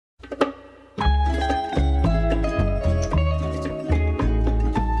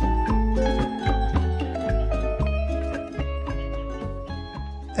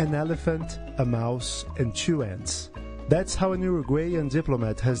An elephant, a mouse, and two ants. That's how an Uruguayan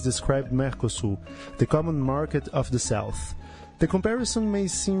diplomat has described Mercosur, the common market of the South. The comparison may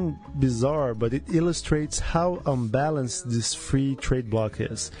seem bizarre, but it illustrates how unbalanced this free trade bloc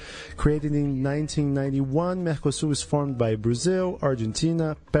is. Created in 1991, Mercosur is formed by Brazil,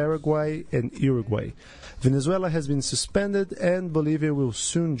 Argentina, Paraguay, and Uruguay. Venezuela has been suspended, and Bolivia will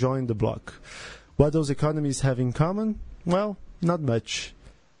soon join the bloc. What those economies have in common? Well, not much.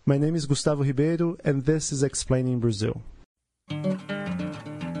 My name is Gustavo Ribeiro, and this is Explaining Brazil.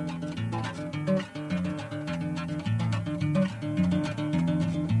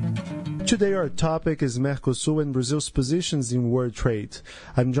 Today our topic is Mercosur and Brazil's positions in world trade.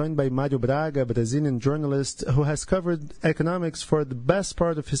 I'm joined by Mário Braga, a Brazilian journalist who has covered economics for the best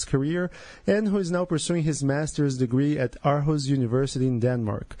part of his career and who is now pursuing his master's degree at Aarhus University in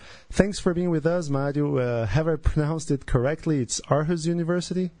Denmark. Thanks for being with us, Mário. Have I pronounced it correctly? It's Aarhus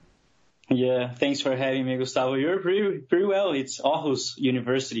University? Yeah, thanks for having me, Gustavo. You're pretty well. It's Aarhus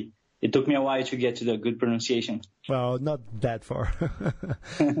University. It took me a while to get to the good pronunciation. Well, not that far.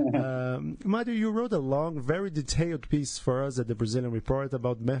 Mário, you wrote a long, very detailed piece for us at the Brazilian Report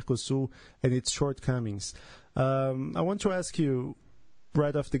about Mercosur and its shortcomings. I want to ask you,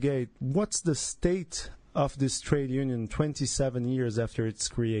 right off the gate, what's the state of this trade union 27 years after its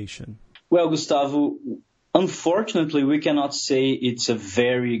creation? Well, Gustavo, unfortunately, we cannot say it's a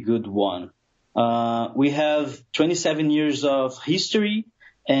very good one. We have 27 years of history.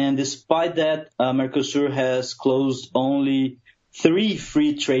 And despite that, Mercosur has closed only 3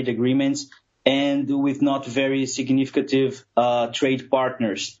 free trade agreements and with not very significant trade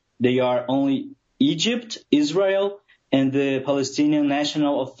partners. They are only Egypt, Israel, and the Palestinian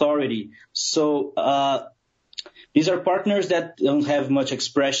National Authority. So these are partners that don't have much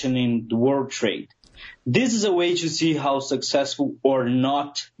expression in the world trade. This is a way to see how successful or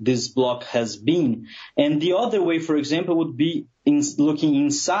not this bloc has been. And the other way, for example, would be looking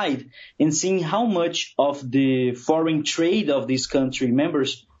inside and seeing how much of the foreign trade of these country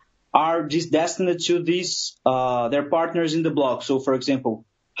members are destined to these their partners in the bloc. So, for example,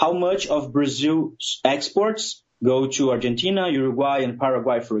 how much of Brazil's exports go to Argentina, Uruguay, and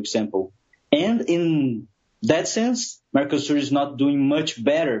Paraguay, for example. And in that sense, Mercosur is not doing much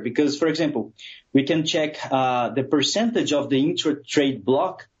better because, for example, we can check the percentage of the intra-trade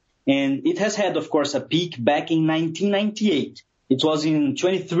bloc, and it has had, of course, a peak back in 1998. It was in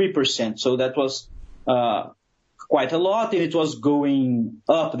 23%, so that was quite a lot, and it was going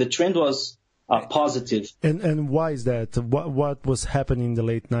up. The trend was positive. And why is that? What was happening in the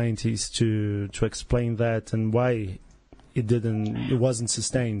late 90s to explain that, and why it wasn't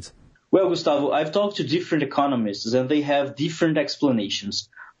sustained? Well, Gustavo, I've talked to different economists, and they have different explanations.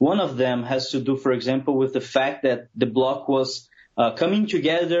 One of them has to do, for example, with the fact that the bloc was coming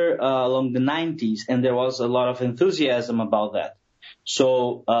together along the 90s, and there was a lot of enthusiasm about that.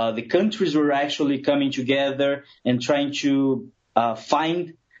 So the countries were actually coming together and trying to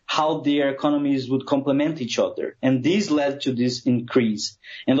find how their economies would complement each other. And this led to this increase.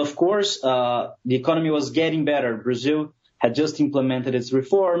 And of course, the economy was getting better. Brazil had just implemented its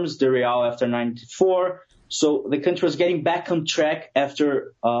reforms, the real after 94. So the country was getting back on track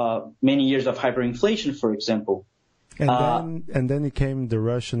after many years of hyperinflation, for example. And then it came the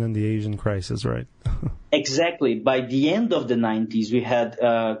Russian and the Asian crisis, right? Exactly. By the end of the 90s, we had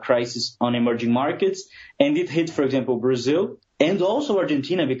a crisis on emerging markets, and it hit, for example, Brazil and also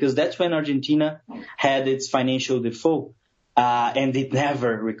Argentina, because that's when Argentina had its financial default. And it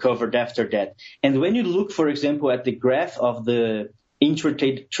never recovered after that. And when you look, for example, at the graph of the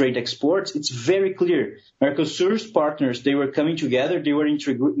intra-trade exports, it's very clear. Mercosur's partners, they were coming together, they were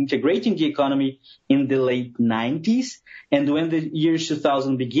integrating the economy in the late 90s. And when the year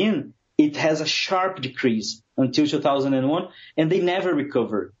 2000 began, it has a sharp decrease until 2001, and they never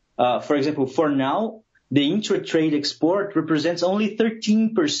recovered. For example, for now, the intra-trade export represents only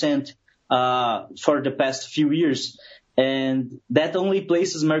 13% for the past few years. And that only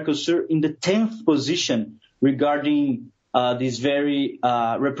places Mercosur in the 10th position regarding these very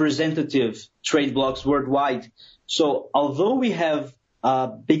representative trade blocs worldwide. So although we have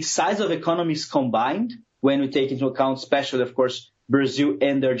big size of economies combined, when we take into account especially, of course, Brazil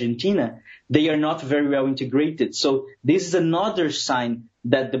and Argentina, they are not very well integrated. So this is another sign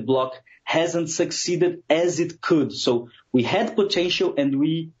that the bloc hasn't succeeded as it could. So we had potential and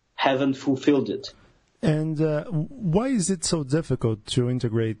we haven't fulfilled it. And why is it so difficult to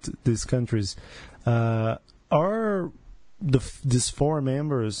integrate these countries? Are these 4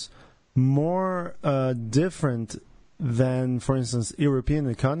 members more different than, for instance, European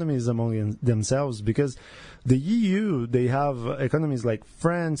economies among themselves? Because the EU, they have economies like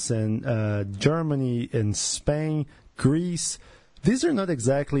France and Germany and Spain, Greece. These are not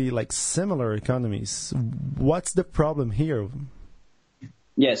exactly like similar economies. What's the problem here?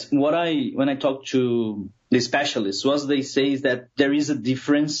 Yes, when I talk to the specialists, what they say is that there is a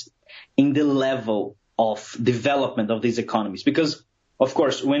difference in the level of development of these economies. Because, of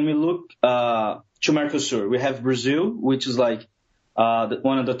course, when we look to Mercosur, we have Brazil, which is like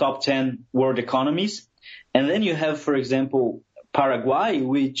one of the top 10 world economies. And then you have, for example, Paraguay,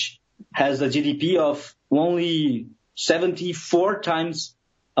 which has a GDP of only 74 times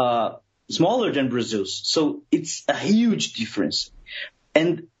smaller than Brazil's. So it's a huge difference.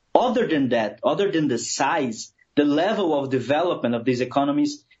 And other than that, other than the size, the level of development of these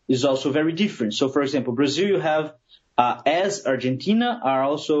economies is also very different. So, for example, Brazil, you have, as Argentina, are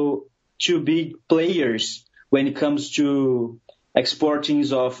also two big players when it comes to exporting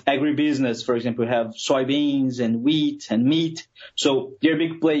of agribusiness. For example, we have soybeans and wheat and meat. So they're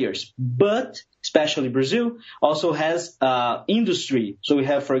big players. But especially Brazil also has industry. So we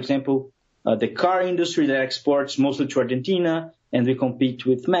have, for example, the car industry that exports mostly to Argentina, and we compete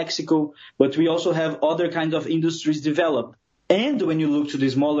with Mexico. But we also have other kinds of industries developed. And when you look to the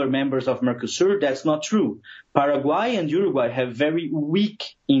smaller members of Mercosur, that's not true. Paraguay and Uruguay have very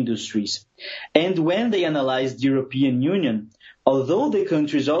weak industries. And when they analyze the European Union, although the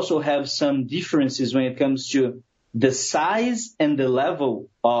countries also have some differences when it comes to the size and the level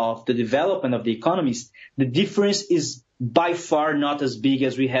of the development of the economies, the difference is by far not as big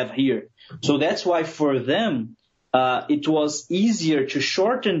as we have here. So that's why for them, it was easier to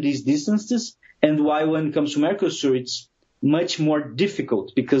shorten these distances, and why when it comes to Mercosur, it's much more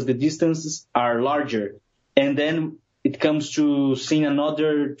difficult because the distances are larger. And then it comes to seeing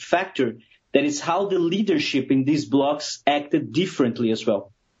another factor, that is how the leadership in these blocks acted differently as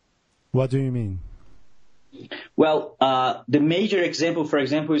well. What do you mean? Well, the major example, for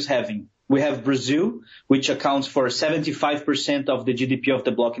example, we have Brazil, which accounts for 75% of the GDP of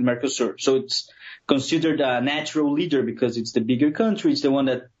the bloc in Mercosur. So it's considered a natural leader because it's the bigger country. It's the one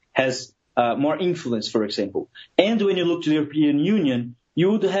that has more influence, for example. And when you look to the European Union,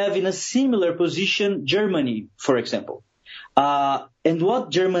 you would have in a similar position Germany, for example. And what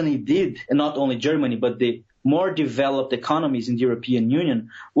Germany did, and not only Germany, but the more developed economies in the European Union,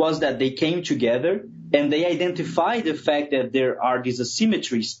 was that they came together and they identified the fact that there are these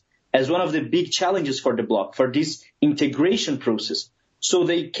asymmetries as one of the big challenges for the bloc, for this integration process. So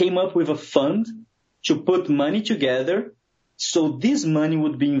they came up with a fund to put money together. So this money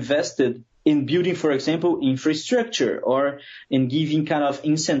would be invested in building, for example, infrastructure, or in giving kind of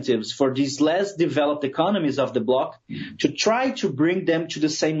incentives for these less developed economies of the bloc to try to bring them to the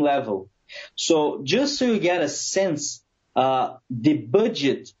same level. So just so you get a sense, the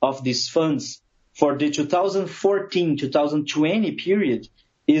budget of these funds for the 2014-2020 period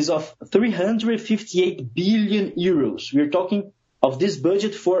is of 358 billion euros. We're talking of this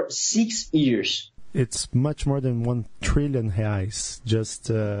budget for 6 years. It's much more than 1 trillion reais.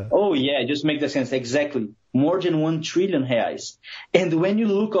 Oh, yeah, just make the sense. Exactly. More than 1 trillion reais. And when you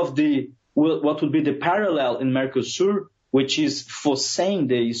look of what would be the parallel in Mercosur, which is FOSEM,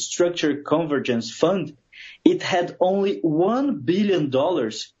 the Structured Convergence Fund, it had only $1 billion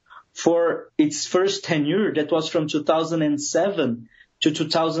for its first tenure. That was from 2007 to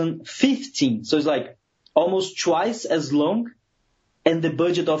 2015. So it's like almost twice as long. And the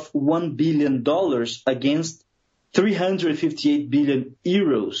budget of $1 billion against 358 billion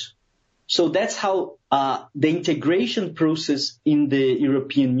euros. So that's how the integration process in the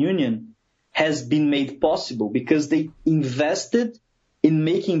European Union has been made possible, because they invested in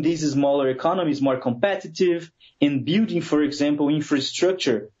making these smaller economies more competitive, in building, for example,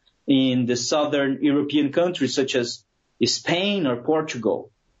 infrastructure in the southern European countries such as Spain or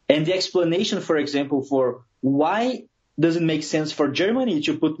Portugal. And the explanation, for example, for why does it make sense for Germany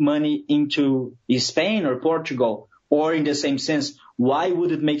to put money into Spain or Portugal? Or in the same sense, why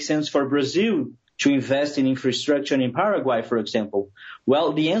would it make sense for Brazil to invest in infrastructure in Paraguay, for example?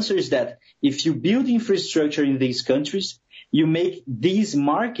 Well, the answer is that if you build infrastructure in these countries, you make these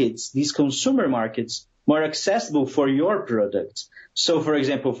markets, these consumer markets, more accessible for your products. So, for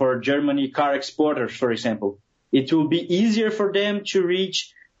example, for Germany car exporters, for example, it will be easier for them to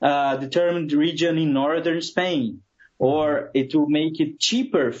reach a determined region in northern Spain. Or it will make it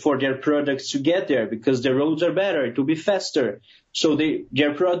cheaper for their products to get there because the roads are better. It will be faster. So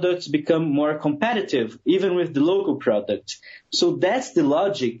their products become more competitive, even with the local products. So that's the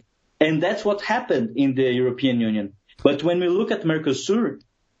logic. And that's what happened in the European Union. But when we look at Mercosur,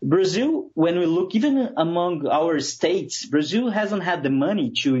 Brazil, when we look even among our states, Brazil hasn't had the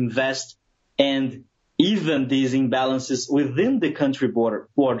money to invest and even these imbalances within the country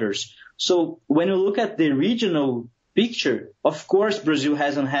borders. So when you look at the regional picture, of course, Brazil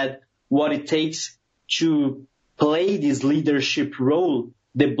hasn't had what it takes to play this leadership role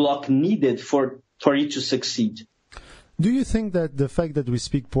the bloc needed for it to succeed. Do you think that the fact that we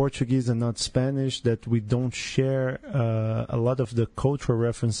speak Portuguese and not Spanish, that we don't share a lot of the cultural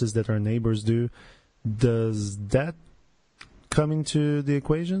references that our neighbors do, does that come into the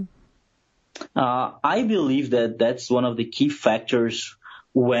equation? I believe that that's one of the key factors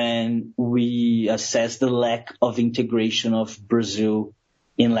when we assess the lack of integration of Brazil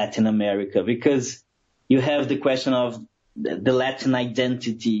in Latin America, because you have the question of the Latin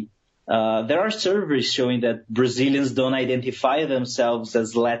identity. There are surveys showing that Brazilians don't identify themselves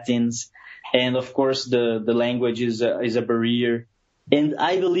as Latins, and of course the language is a barrier. And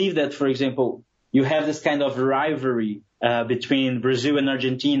I believe that, for example, you have this kind of rivalry between Brazil and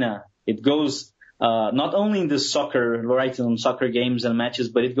Argentina. It goes not only in the soccer, right, on soccer games and matches,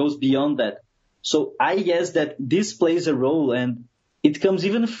 but it goes beyond that. So I guess that this plays a role, and it comes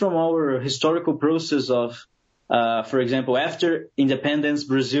even from our historical process of, for example, after independence,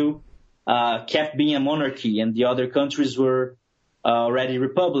 Brazil kept being a monarchy and the other countries were already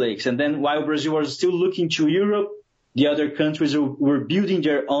republics. And then while Brazil was still looking to Europe, the other countries were building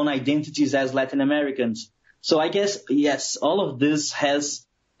their own identities as Latin Americans. So I guess, yes, all of this has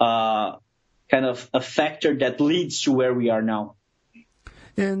kind of a factor that leads to where we are now.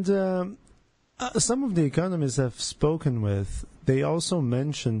 And some of the economists I've spoken with, they also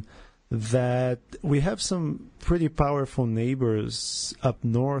mention that we have some pretty powerful neighbors up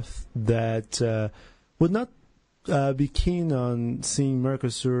north that would not be keen on seeing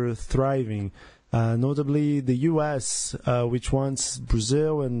Mercosur thriving. Notably the U.S., which wants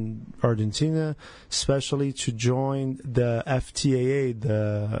Brazil and Argentina, especially to join the FTAA,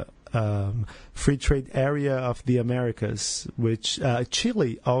 the Free Trade Area of the Americas, which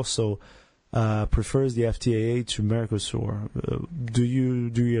Chile also prefers the FTAA to Mercosur. Do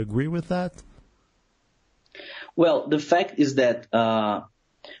you agree with that? Well, the fact is that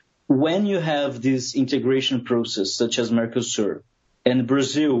when you have this integration process, such as Mercosur, and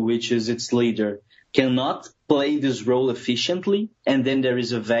Brazil, which is its leader, cannot play this role efficiently, and then there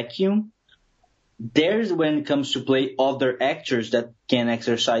is a vacuum, there's when it comes to play other actors that can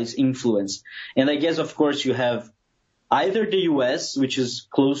exercise influence. And I guess, of course, you have either the U.S., which is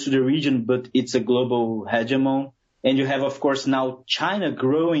close to the region, but it's a global hegemon, and you have, of course, now China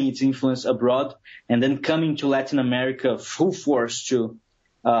growing its influence abroad and then coming to Latin America full force to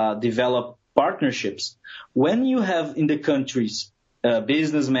develop partnerships. When you have in the countries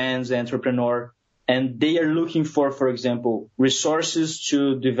businessmen, entrepreneurs, and they are looking for example, resources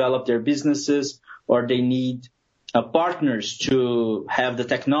to develop their businesses, or they need partners to have the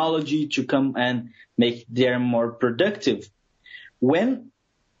technology to come and make them more productive. When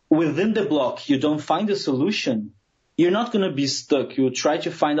within the block you don't find a solution, you're not going to be stuck. You'll try to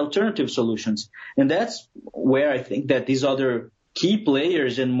find alternative solutions. And that's where I think that these other key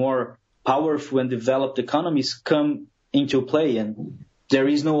players and more powerful and developed economies come into play. And there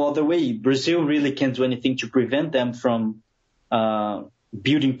is no other way. Brazil really can't do anything to prevent them from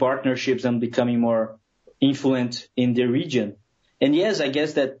building partnerships and becoming more influent in the region. And yes, I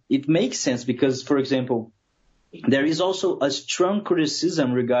guess that it makes sense because, for example, there is also a strong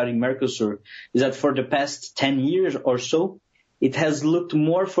criticism regarding Mercosur, is that for the past 10 years or so, it has looked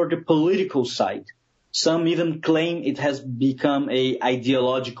more for the political side. Some even claim it has become a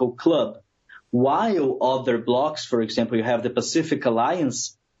ideological club, while other blocs, for example, you have the Pacific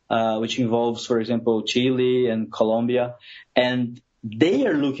Alliance, which involves, for example, Chile and Colombia, and they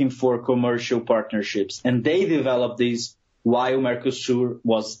are looking for commercial partnerships, and they developed these while Mercosur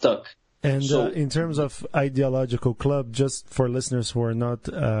was stuck. And in terms of ideological club, just for listeners who are not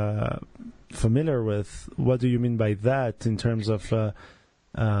familiar with, what do you mean by that in terms of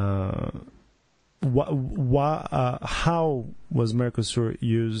how was Mercosur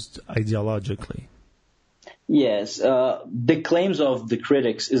used ideologically? Yes, the claims of the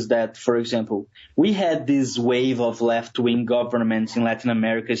critics is that, for example, we had this wave of left-wing governments in Latin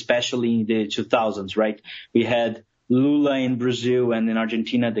America, especially in the 2000s, right? We had Lula in Brazil and in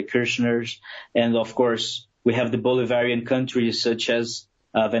Argentina, the Kirchners. And of course, we have the Bolivarian countries such as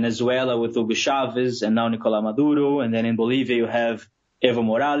Venezuela with Hugo Chavez and now Nicolás Maduro. And then in Bolivia, you have Evo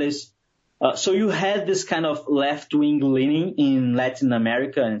Morales. So you had this kind of left-wing leaning in Latin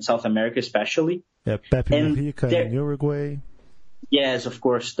America and South America especially. Yeah, Pepe Mujica in Uruguay. Yes, of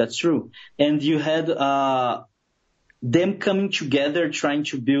course, that's true. And you had them coming together, trying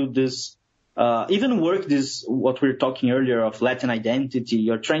to build this, even work this, what we were talking earlier of Latin identity.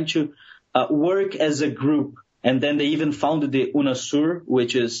 You're trying to work as a group. And then they even founded the UNASUR,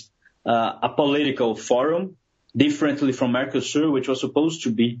 which is a political forum, differently from Mercosur, which was supposed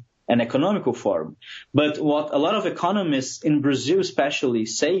to be an economical forum. But what a lot of economists in Brazil especially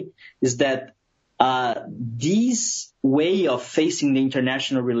say is that this way of facing the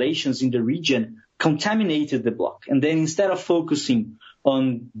international relations in the region contaminated the bloc. And then instead of focusing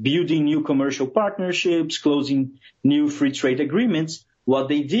on building new commercial partnerships, closing new free trade agreements, what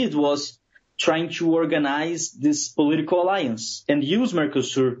they did was trying to organize this political alliance and use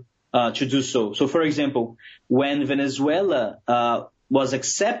Mercosur to do so. So, for example, when Venezuela was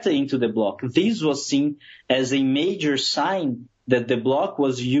accepted into the bloc, this was seen as a major sign that the bloc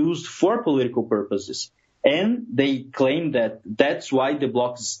was used for political purposes. And they claim that that's why the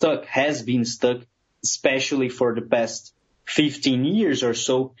bloc has been stuck, especially for the past 15 years or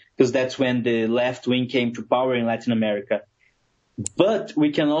so, because that's when the left wing came to power in Latin America. But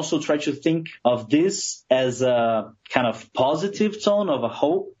we can also try to think of this as a kind of positive tone of a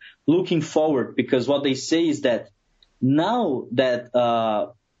hope looking forward, because what they say is that now that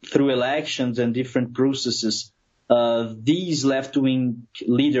through elections and different processes, these left-wing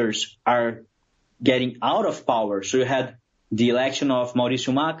leaders are getting out of power. So you had the election of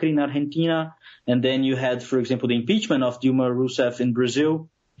Mauricio Macri in Argentina, and then you had, for example, the impeachment of Dilma Rousseff in Brazil,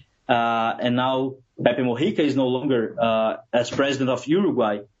 and now Pepe Mujica is no longer as president of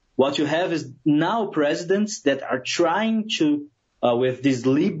Uruguay. What you have is now presidents that are trying to, with this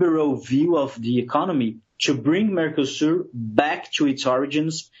liberal view of the economy, to bring Mercosur back to its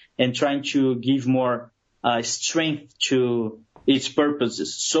origins and trying to give more strength to its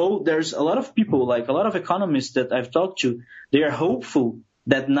purposes. So there's a lot of people, like a lot of economists that I've talked to, they are hopeful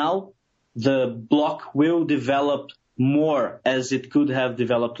that now the bloc will develop more as it could have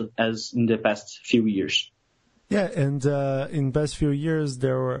developed as in the past few years. Yeah, and in the past few years,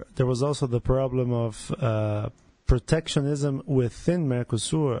 there was also the problem of protectionism within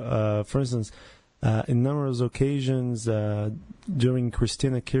Mercosur. For instance, in numerous occasions during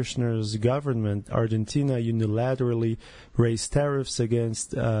Cristina Kirchner's government, Argentina unilaterally raised tariffs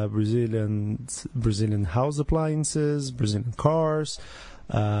against Brazilian house appliances, Brazilian cars.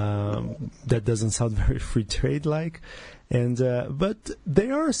 That doesn't sound very free trade like, and but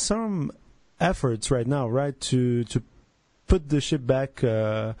there are some efforts right now, right, to put the ship back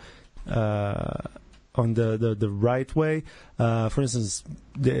on the right way. For instance,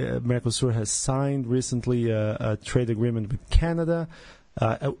 the Mercosur has signed recently a trade agreement with Canada.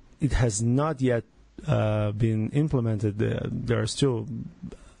 It has not yet been implemented. There are still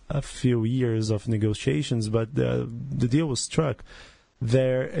a few years of negotiations, but the deal was struck.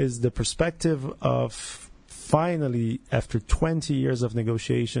 There is the perspective of finally, after 20 years of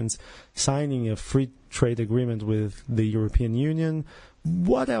negotiations, signing a free trade agreement with the European Union.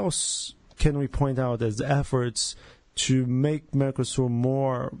 What else can we point out as efforts to make Mercosur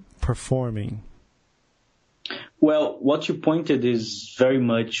more performing? Well, what you pointed is very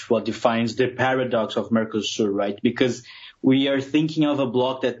much what defines the paradox of Mercosur, right? Because we are thinking of a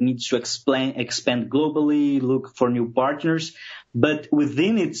bloc that needs to expand globally, look for new partners, but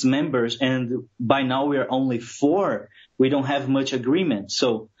within its members, and by now we are only 4, we don't have much agreement.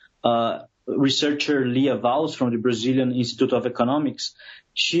 So researcher Lia Valls from the Brazilian Institute of Economics,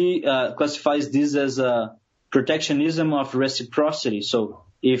 she classifies this as a protectionism of reciprocity. So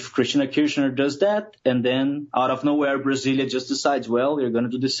if Cristina Kirchner does that, and then out of nowhere, Brasilia just decides, well, you're going to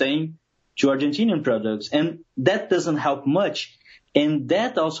do the same to Argentinian products. And that doesn't help much. And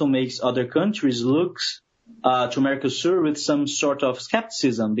that also makes other countries look to Mercosur with some sort of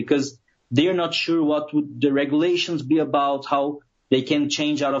skepticism, because they are not sure what would the regulations be about, how they can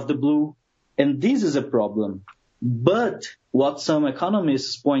change out of the blue. And this is a problem. But what some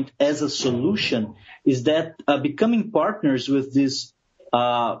economists point as a solution is that becoming partners with these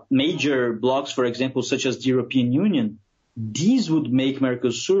major blocs, for example, such as the European Union, these would make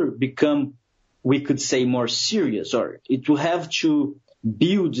Mercosur become, we could say, more serious, or it will have to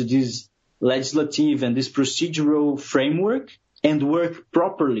build this legislative and this procedural framework and work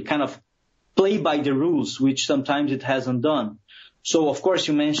properly, kind of play by the rules, which sometimes it hasn't done. So, of course,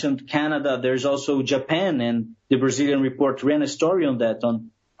 you mentioned Canada. There's also Japan, and the Brazilian report ran a story on that,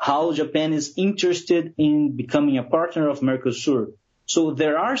 on how Japan is interested in becoming a partner of Mercosur. So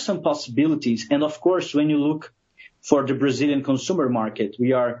there are some possibilities. And, of course, when you look for the Brazilian consumer market,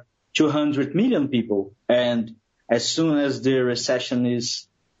 we are 200 million people. And as soon as the recession is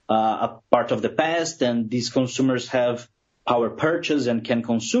a part of the past and these consumers have power purchase and can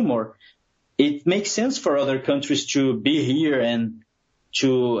consume more, it makes sense for other countries to be here and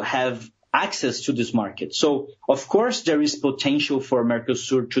to have access to this market. So, of course, there is potential for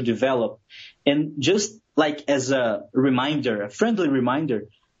Mercosur to develop. And just like as a reminder, a friendly reminder,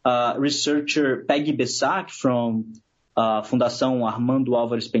 researcher Peggy Bessac from Fundação Armando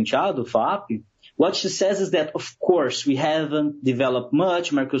Álvares Penteado, FAAP, what she says is that, of course, we haven't developed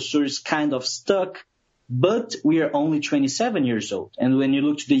much. Mercosur is kind of stuck, but we are only 27 years old. And when you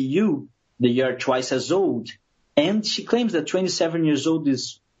look to the EU, they are twice as old. And she claims that 27 years old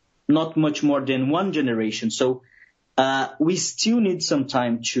is not much more than one generation. So we still need some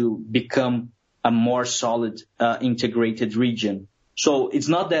time to become a more solid, integrated region. So it's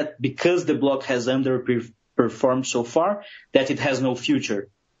not that because the bloc has underperformed so far that it has no future.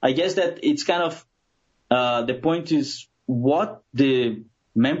 I guess that it's kind of the point is what the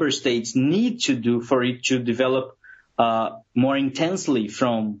member states need to do for it to develop more intensely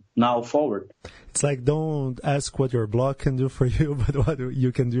from now forward. It's like, don't ask what your bloc can do for you, but what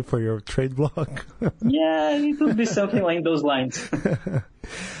you can do for your trade bloc. Yeah, it would be something like those lines.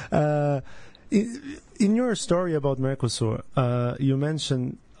 In your story about Mercosur, you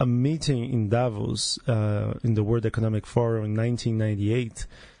mentioned a meeting in Davos in the World Economic Forum in 1998,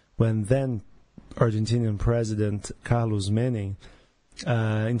 when then Argentinian President Carlos Menem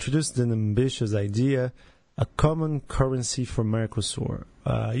introduced an ambitious idea, a common currency for Mercosur.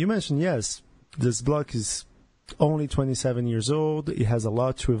 You mentioned, yes, this bloc is only 27 years old. It has a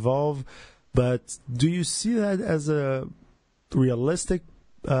lot to evolve. But do you see that as a realistic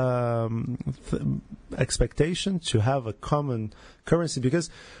expectation to have a common currency? Because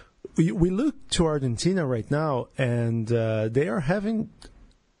we look to Argentina right now, and they are having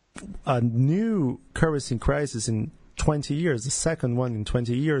a new currency crisis in 20 years, the second one in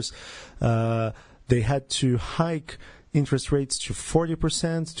 20 years. They had to hike interest rates to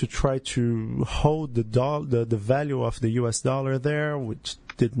 40% to try to hold the value of the US dollar there, which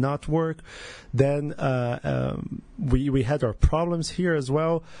did not work. Then we had our problems here as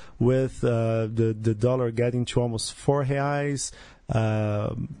well with the dollar getting to almost 4 reais,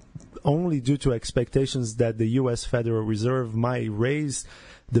 only due to expectations that the US Federal Reserve might raise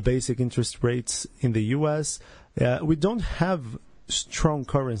the basic interest rates in the US. We don't have strong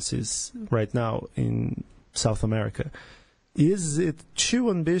currencies right now in South America. Is it too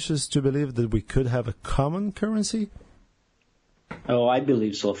ambitious to believe that we could have a common currency? Oh, I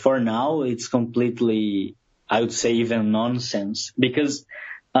believe so. For now, it's completely, I would say, even nonsense. Because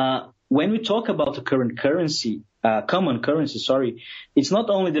when we talk about the current currency, common currency, it's not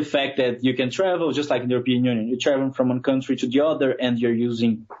only the fact that you can travel, just like in the European Union. You travel from one country to the other, and you're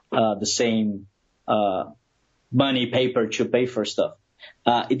using the same money, paper to pay for stuff.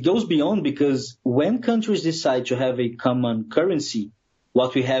 It goes beyond, because when countries decide to have a common currency,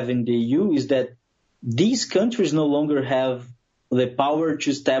 what we have in the EU is that these countries no longer have the power to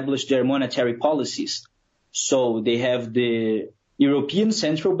establish their monetary policies. So they have the European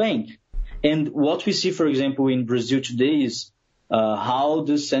Central Bank. And what we see, for example, in Brazil today is how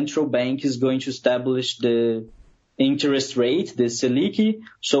the central bank is going to establish the interest rate, the Selic,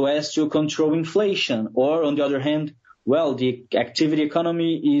 so as to control inflation. Or on the other hand, well, the activity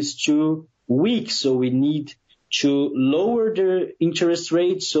economy is too weak, so we need to lower the interest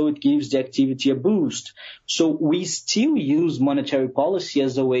rate so it gives the activity a boost. So we still use monetary policy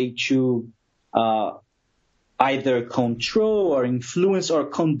as a way to either control or influence or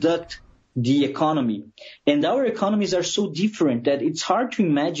conduct the economy. And our economies are so different that it's hard to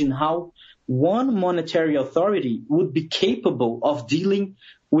imagine how one monetary authority would be capable of dealing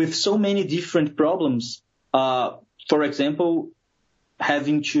with so many different problems. For example,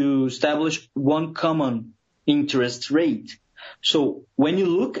 having to establish one common interest rate. So when you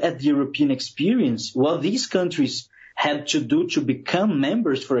look at the European experience, what these countries had to do to become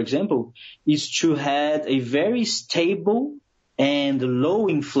members, for example, is to have a very stable and low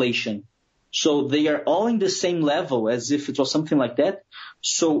inflation. So they are all in the same level as if it was something like that.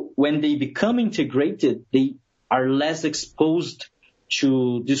 So when they become integrated, they are less exposed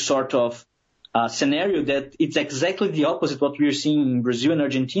to this sort of scenario that it's exactly the opposite what we are seeing in Brazil and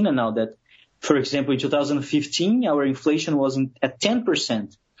Argentina now. That, for example, in 2015, our inflation wasn't at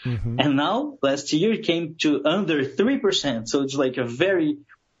 10%. Mm-hmm. And now, last year, it came to under 3%. So it's like a very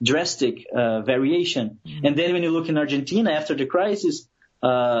drastic variation. Mm-hmm. And then when you look in Argentina after the crisis,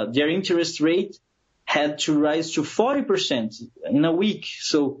 their interest rate had to rise to 40% in a week.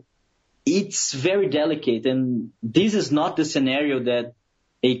 So it's very delicate. And this is not the scenario that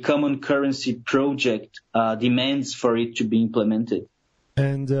a common currency project demands for it to be implemented.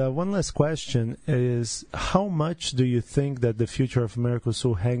 And one last question is, how much do you think that the future of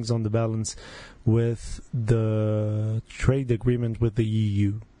Mercosur hangs on the balance with the trade agreement with the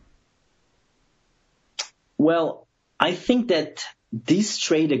EU? Well, I think that this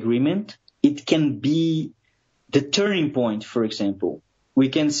trade agreement, it can be the turning point, for example. We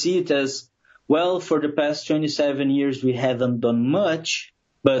can see it as, well, for the past 27 years, we haven't done much,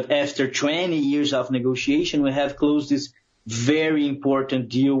 but after 20 years of negotiation, we have closed this very important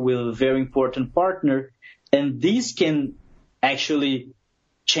deal with a very important partner, and this can actually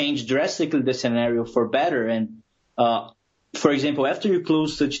change drastically the scenario for better. And for example, after you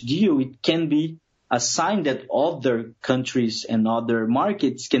close such deal, it can be a sign that other countries and other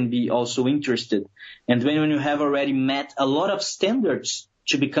markets can be also interested. And when you have already met a lot of standards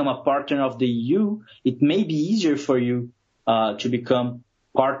to become a partner of the EU, it may be easier for you to become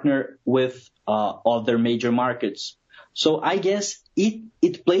partner with other major markets. So I guess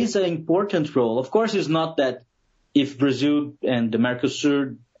it plays an important role. Of course, it's not that if Brazil and the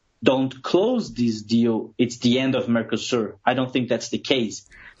Mercosur don't close this deal, it's the end of Mercosur. I don't think that's the case.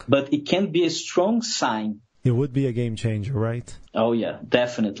 But it can be a strong sign. It would be a game changer, right? Oh, yeah,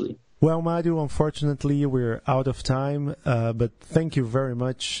 definitely. Well, Mario, unfortunately, we're out of time, but thank you very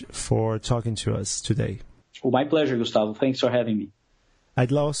much for talking to us today. Oh, my pleasure, Gustavo. Thanks for having me.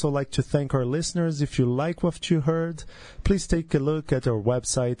 I'd also like to thank our listeners. If you like what you heard, please take a look at our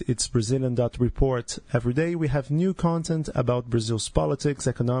website. It's Brazilian.report. Every day we have new content about Brazil's politics,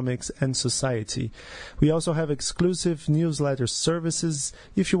 economics, and society. We also have exclusive newsletter services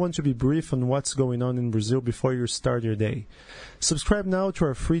if you want to be brief on what's going on in Brazil before you start your day. Subscribe now to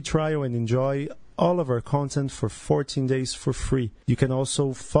our free trial and enjoy all of our content for 14 days for free. You can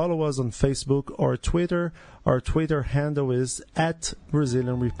also follow us on Facebook or Twitter. Our Twitter handle is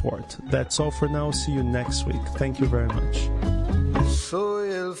 @BrazilianReport. That's all for now. See you next week. Thank you very much.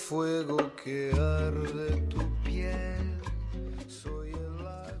 Soy el fuego que arde tu piel.